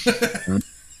costume.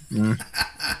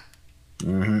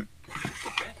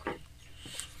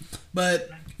 But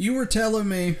you were telling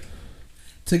me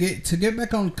to get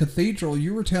back on Cathedral.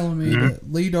 You were telling me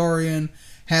that Lee Dorian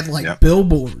had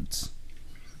billboards.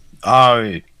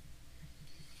 Oh,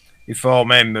 if I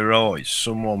remember right,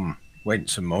 someone went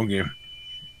to mug him.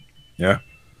 Yeah,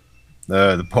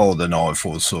 they pulled the knife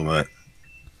or something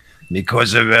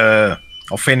because of I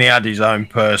think he had his own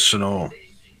personal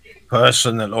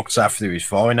person that looks after his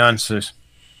finances.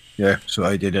 Yeah, so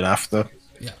he didn't have to.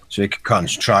 Yeah, so he could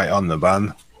concentrate on the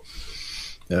band.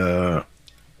 The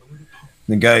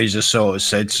guys just sort of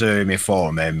said to him, if I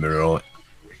remember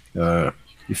right,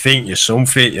 you think you're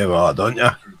something, you are, don't you?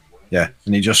 Yeah,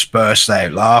 and he just burst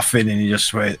out laughing, and he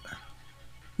just went.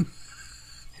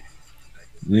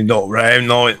 He looked round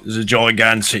like there's a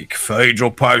gigantic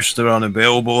cathedral poster on a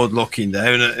billboard looking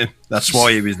down at him. That's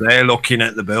why he was there looking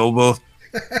at the billboard.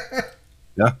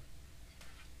 Yeah.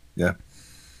 Yeah.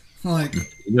 Like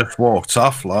he just walked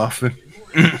off laughing.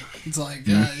 It's like,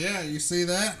 yeah, you see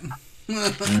that?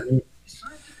 But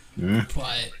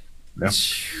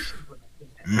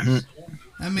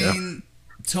I mean,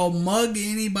 to mug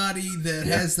anybody that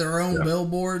has their own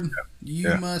billboard,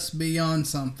 you must be on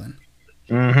something.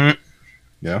 Mm-hmm.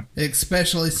 Yeah.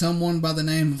 Especially someone by the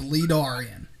name of Lee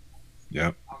Darian.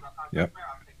 Yep. Yep.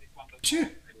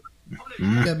 You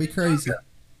gotta be crazy.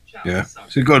 Yeah.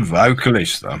 He's a good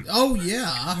vocalist, though. Oh, yeah.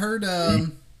 I heard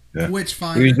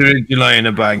Witchfinder. He was originally in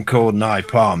a band called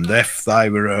Napalm Death. They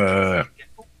were,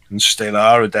 and still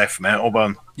are, a death metal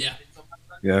band. Yeah.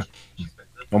 Yeah.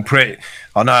 I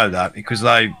know that because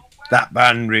that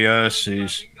band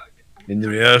rehearses in the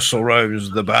rehearsal rooms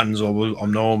of the bands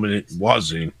I'm normally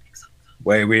was in,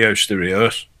 where we used to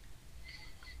rehearse.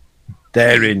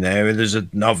 They're in there, and there's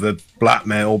another black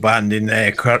metal band in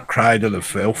there, Cradle of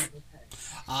Filth.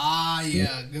 Ah,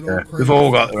 yeah, good old Cradle. They've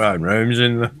all got their own rooms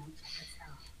in there.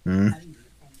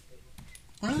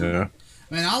 Yeah.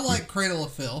 Man, I like Cradle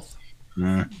of Filth.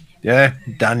 Yeah,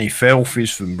 Danny Filth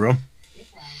is from Brum.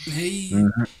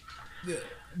 The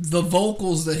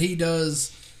vocals that he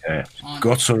does. Yeah,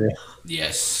 guttural.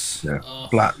 Yes. Yeah,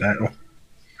 black metal.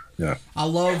 Yeah. I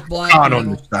love black I can't metal.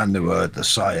 understand the word they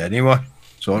say anyway.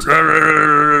 So Be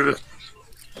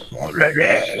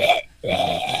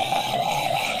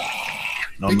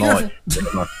careful.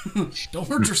 Don't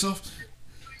hurt yourself.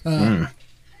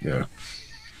 Yeah.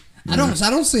 I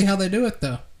don't see how they do it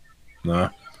though. No.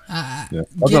 I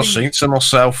just think to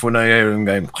myself when I hear him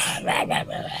going,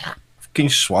 fucking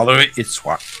swallow it, you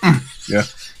twat. Yeah.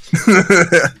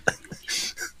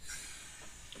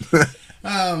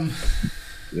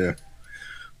 Yeah.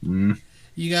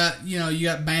 You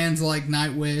got bands like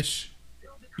Nightwish.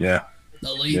 Yeah.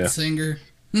 The lead singer.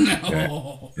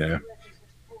 No. Yeah.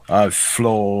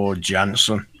 Flo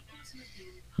Jansen.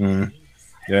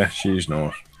 Yeah, she's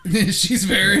nice. She's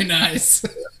very nice.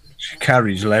 She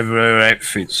carries leather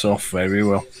outfits off very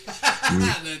well.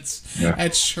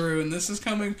 That's true, and this is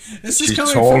coming. She's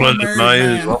coming taller from a than married me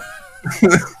man. as well.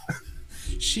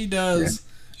 She does.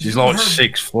 She's like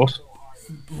 6 foot.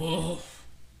 Whoa.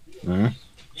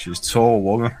 She's a tall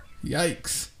woman.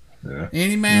 Yikes. Yeah.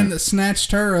 Any man that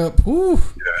snatched her up, whew,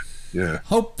 Yeah.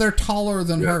 hope they're taller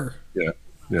than her. Yeah.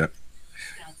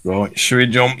 Right, should we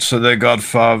jump to the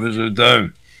Godfathers of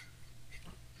Doom?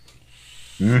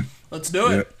 Let's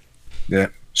do it. Yeah.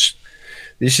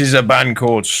 This is a band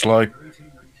called Slope.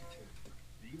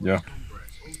 Yeah.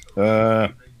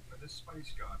 They're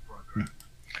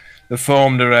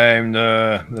formed around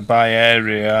the Bay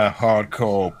Area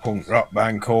hardcore punk rock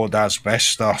band called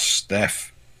Asbestos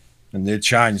Death. And they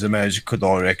changed the musical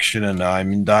direction and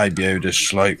name and debuted as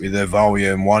Slope with their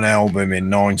Volume 1 album in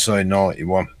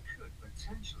 1991.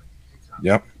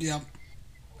 Yep.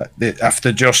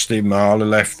 After Justin Marley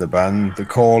left the band, the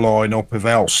core line-up of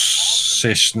El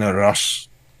Cisneros,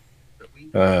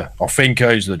 I think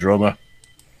he's the drummer.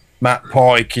 Matt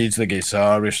Pike is the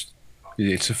guitarist.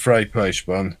 It's a three-piece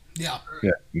band. Yeah.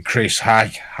 And Chris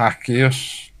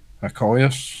Hakius.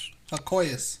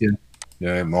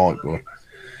 Yeah, it might be.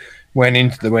 Went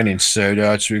into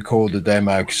studio to record the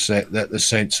demo cassette that they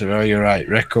sent to Area 8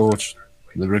 Records.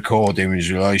 The recording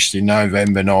was released in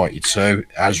November '92,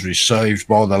 as received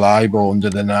by the label under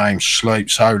the name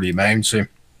Sleep's Holy Mountain.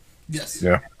 Yes.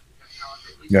 Yeah.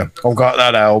 I've got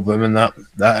that album, and that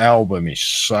album is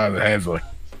so heavy.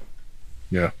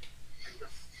 Yeah.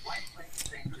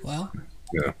 Well.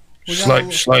 Yeah.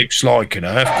 Sleep's like an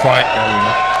earthquake going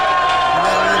on.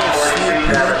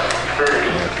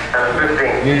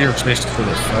 You just listen to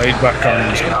the feedback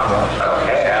on this guitar.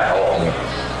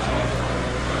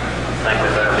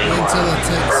 Until it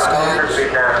takes stage.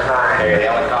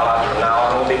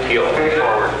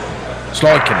 It's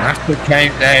like an after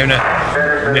countdown.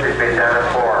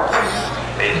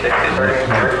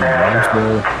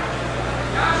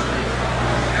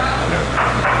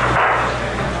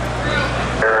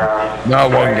 No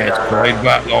one gets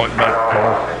feedback like Matt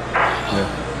Paul.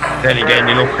 Then again,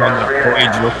 you look on the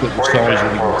footage, look at the size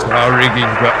of the guitar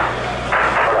rigging, but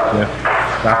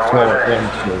that's what it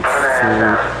went to.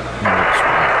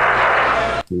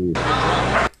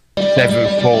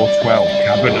 7/4/12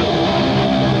 cabinet.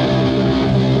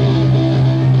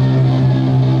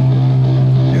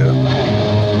 Yeah.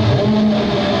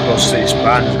 Plus, this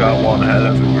band's got one hell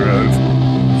of a groove.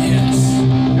 Yes.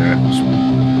 Yeah.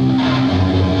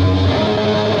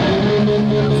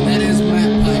 And that is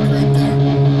Matt Pike right there.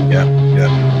 Yeah.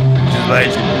 He's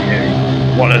legendary.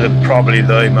 One of probably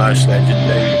the most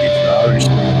legendary guitarists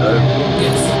in the world.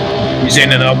 Yes. He's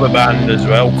in another band as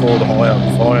well called High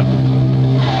on Fire.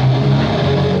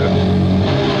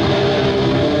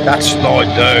 That's like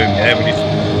Doom, yeah, but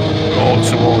more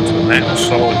towards the metal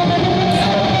side.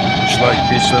 Like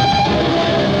this,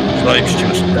 Slave's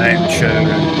just damn tuned,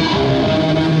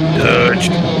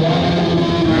 dirged,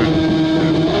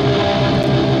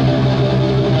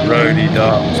 roady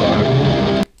dark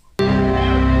zone.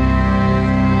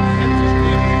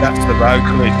 That's the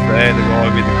vocalist there, the guy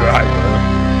with the grey hair.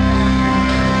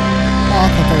 Oh, I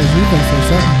thought that was you there for a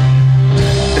second.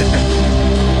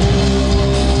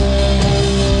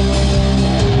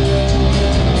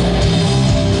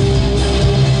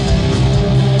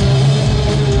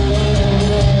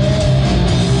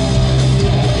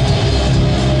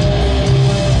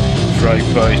 Straight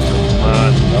face,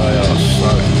 man, they are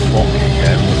so fucking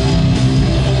epic.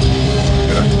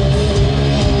 Yeah.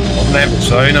 I've never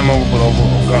seen them all, but I've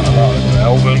got a lot of their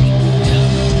albums.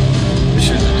 This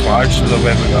is the closest I've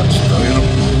ever got to doing them.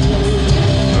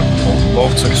 I'd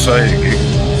love to see it again.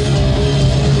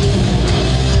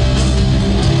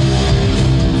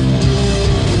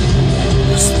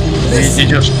 You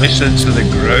just listen to the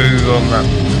groove on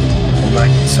that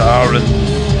guitar and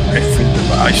riffing the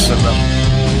bass and that.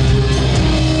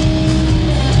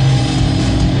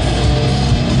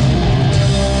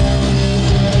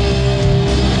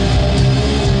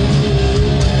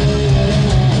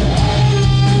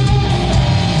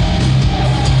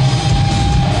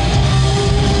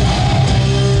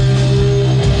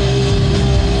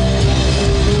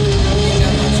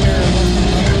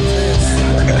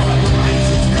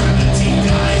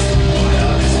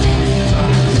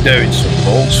 Doing some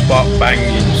ball spot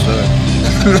banging, so.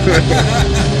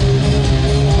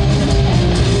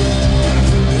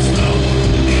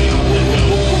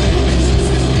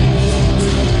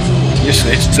 Just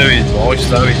it's to his voice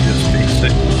though, he just thinks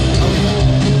it.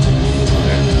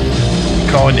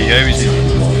 Kind of uses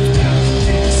his voice,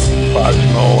 but it's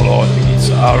more like the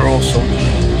guitar or something.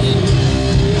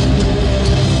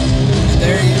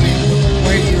 There, you mean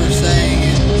where you were saying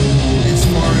it, as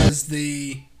far as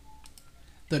the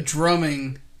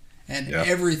drumming and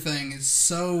everything is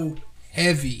so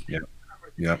heavy.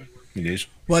 Yeah, it is.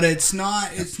 But it's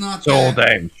not. It's all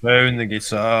damn tune, the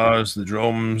guitars, the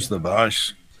drums, the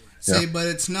bass. See, but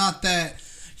it's not that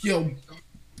you'll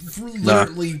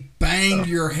literally bang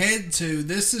your head to.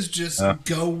 This is just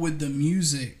go with the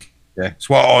music. Yeah, it's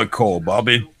what I call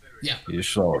bobbing. Yeah, you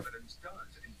sort of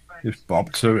just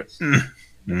bob to it.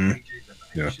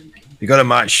 Yeah. You got to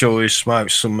make sure you smoke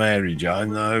some Mary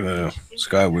Jane though. Let's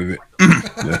go with it.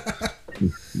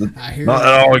 I hear Not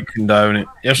that I condone it.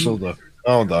 Yes, I'll do.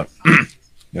 I'll do.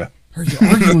 Yeah. Are you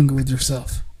arguing with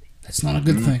yourself? That's not a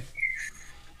good thing.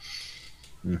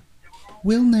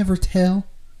 We'll never tell.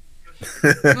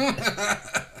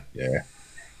 Yeah.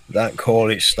 Don't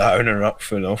call it stoner up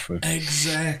for nothing.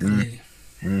 Exactly.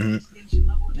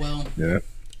 Well. Yeah.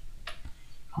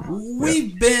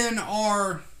 We've been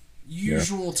our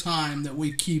usual time that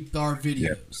we keep our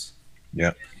videos.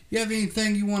 Yeah. You have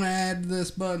anything you want to add to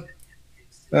this, bud?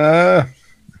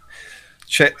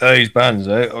 Check these bands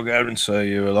out. I'll guarantee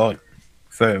you a like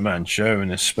Fairman Show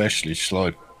and especially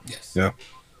Slope. Yes. Yeah.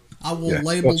 I will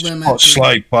label them at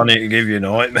Slope on it to give you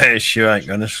nightmares. You ain't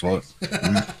gonna slope.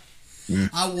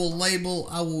 I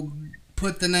will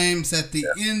put the names at the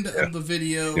end of the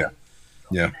video.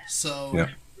 Yeah. So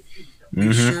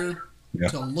be sure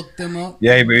to look them up.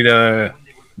 Yeah, but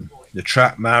the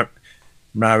track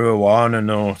Marijuana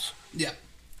North. Yeah.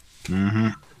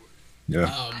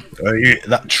 Yeah.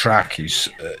 That track is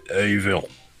evil.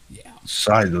 Yeah.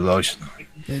 Say the least.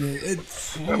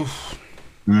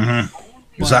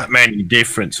 There's that many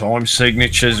different time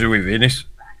signatures within it.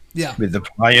 Yeah. With the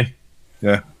playing.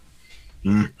 Yeah.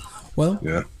 Well.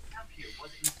 Yeah.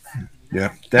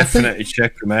 Yeah. Definitely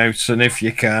check them out, and if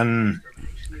you can,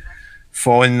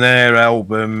 find their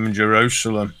album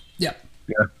Jerusalem. Yeah.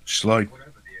 Yeah. Slope.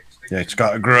 Yeah, it's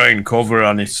got a green cover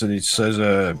on it, and it says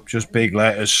just big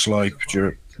letters Slope,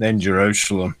 then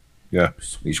Jerusalem. Yeah.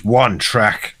 It's one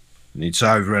track, and it's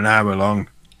over an hour long.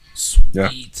 Sweet. Yeah.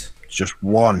 It's just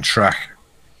one track.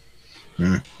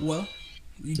 Well,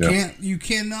 you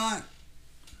cannot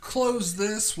close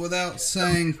this without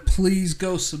saying please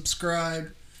go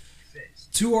subscribe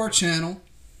to our channel.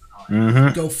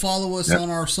 Go follow us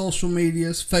on our social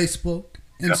medias, Facebook,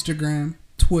 Instagram,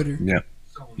 Twitter.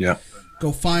 Yeah.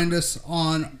 Go find us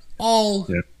on all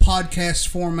podcast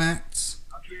formats.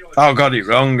 I got it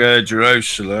wrong.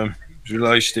 Jerusalem was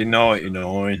released in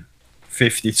 '99.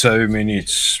 52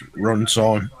 minutes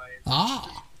runtime.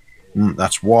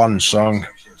 That's one song.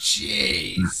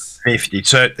 Jeez.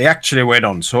 52. They actually went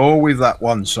on tour with that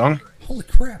one song. Holy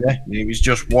crap. Yeah, it was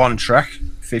just one track.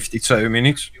 52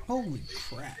 minutes. Holy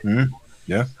crap.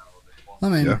 Yeah. I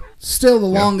mean, still the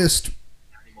longest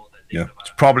Yeah,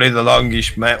 it's probably the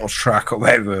longest metal track I've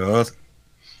ever heard.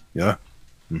 Yeah.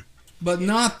 But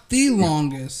not the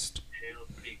longest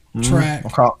track. I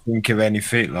can't think of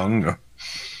anything longer.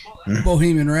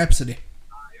 Bohemian Rhapsody.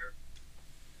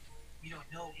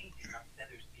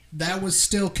 That was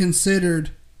still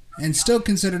considered, and still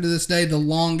considered to this day, the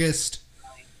longest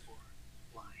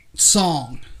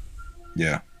song.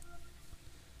 Yeah.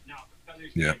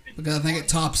 Yeah. Because I think it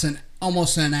tops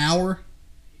almost an hour.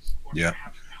 Yeah.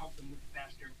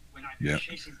 Yeah.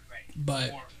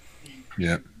 But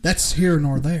Yeah. that's here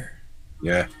nor there.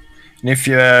 Yeah. And if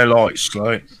you like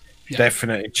Slow,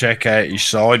 definitely check out his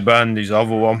side band, his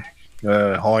other one,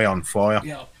 High on Fire.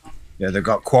 Yeah. Yeah, they've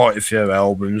got quite a few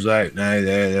albums out now.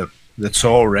 They're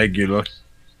tour regular.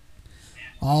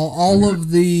 All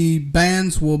of the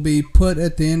bands will be put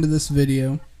at the end of this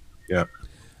video. Yeah.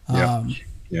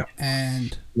 Yeah.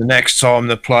 And The next time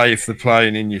they play, if they're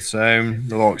playing in your town,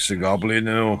 the likes of Goblin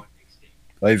or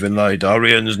even Lay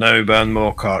Dorian's no band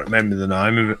more, can't remember the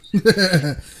name of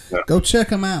it. go check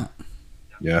them out.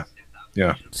 Yeah.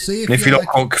 Yeah. See And if you like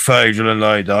look on Cathedral and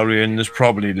Lay Dorian, there's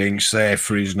probably links there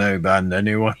for his new band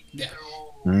anyway. Yeah.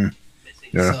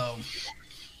 Yeah. So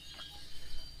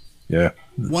Yeah.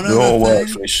 one They're all other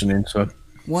worth thing. listening to.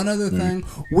 One other thing,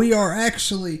 we are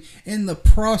actually in the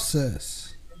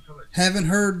process. Haven't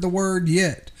heard the word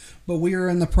yet, but we are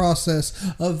in the process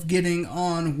of getting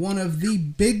on one of the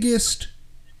biggest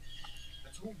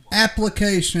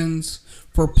applications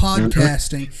for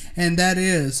podcasting, and that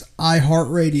is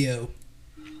iHeartRadio.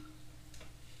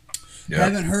 Yeah.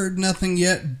 Haven't heard nothing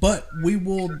yet, but we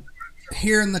will,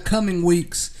 here in the coming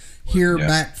weeks, hear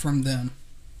back from them.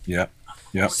 Yeah.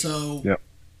 Yeah. So Yeah.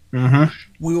 Mm-hmm.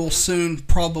 we will soon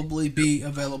probably be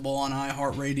available on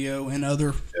iHeartRadio and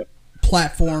other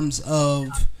platforms of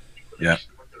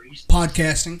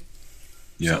podcasting.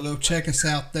 Yeah. So go check us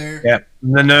out there. Yeah.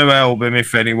 And the new album,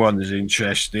 if anyone is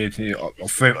interested, I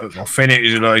think it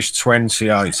is released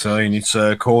 2018. It's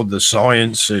called The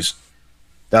Sciences.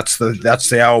 That's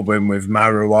the album with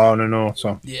marijuana and all.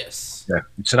 So Yes. yeah,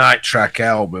 it's an 8-track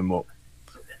album. But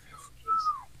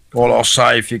all I'll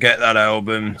say, if you get that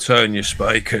album, turn your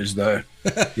speakers though.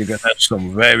 You're gonna have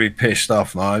some very pissed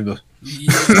off neighbours.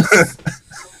 Yes.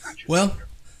 Well,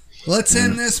 let's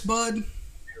end this, bud.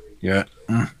 Yeah.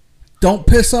 Don't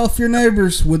piss off your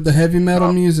neighbors with the heavy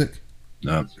metal music.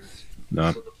 No.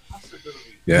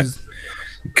 Yeah.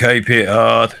 Keep it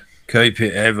hard. Keep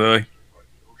it heavy.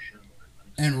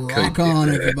 And rock on,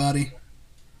 everybody.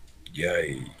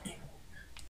 Yay.